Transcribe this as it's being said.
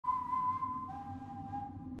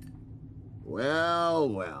Well,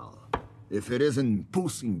 well. If it isn't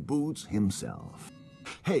Puss in Boots himself.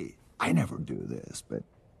 Hey, I never do this, but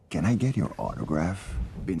can I get your autograph?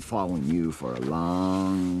 Been following you for a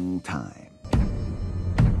long time.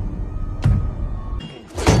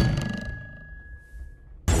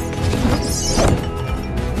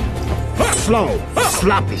 Slow,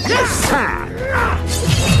 sloppy, sad.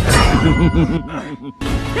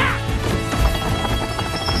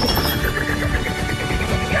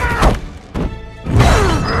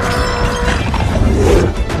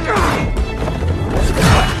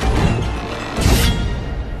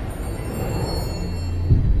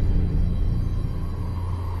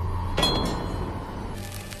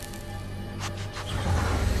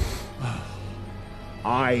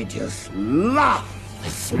 I just love the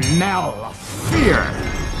smell of fear.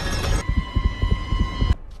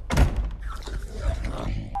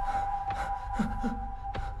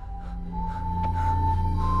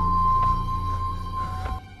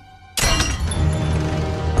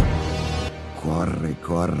 Corre,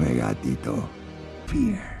 corre, gatito.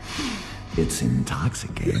 Fear. It's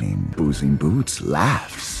intoxicating. Puss in Boots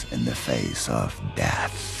laughs in the face of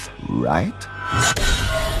death, right?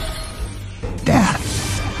 Death.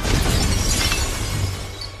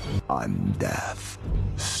 I'm death.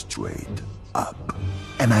 Straight up.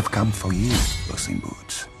 And I've come for you, Puss in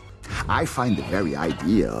Boots. I find the very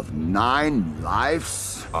idea of 9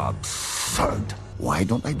 lives absurd. Why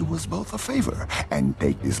don't I do us both a favor and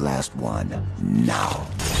take this last one now?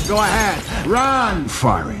 Go ahead, run!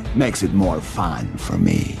 For it makes it more fun for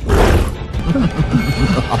me.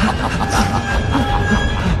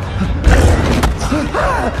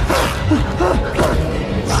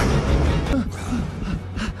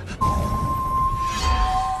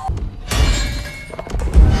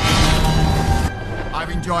 I've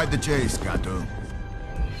enjoyed the chase, Gato.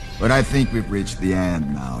 But I think we've reached the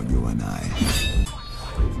end now, you and I.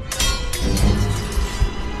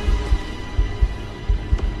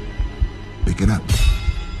 Pick it up.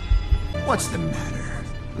 What's the matter?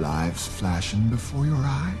 Lives flashing before your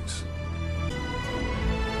eyes?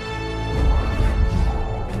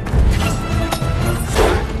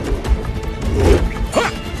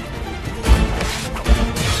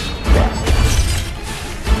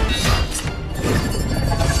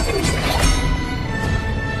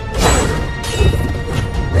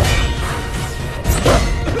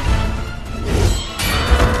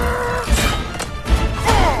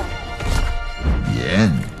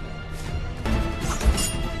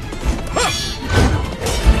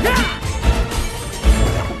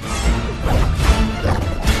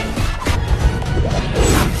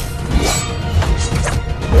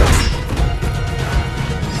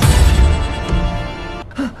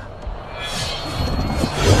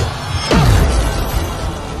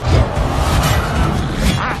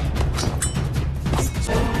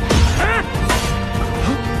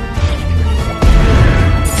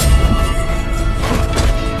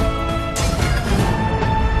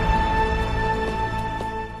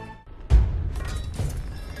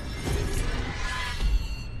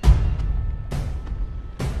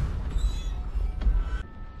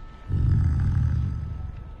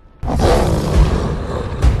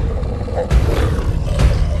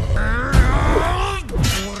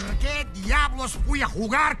 Voy a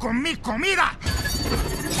jugar con mi comida.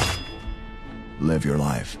 Live your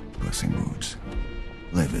life, Puss in Boots.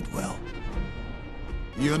 Live it well.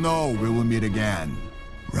 You know we will meet again,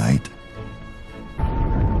 right?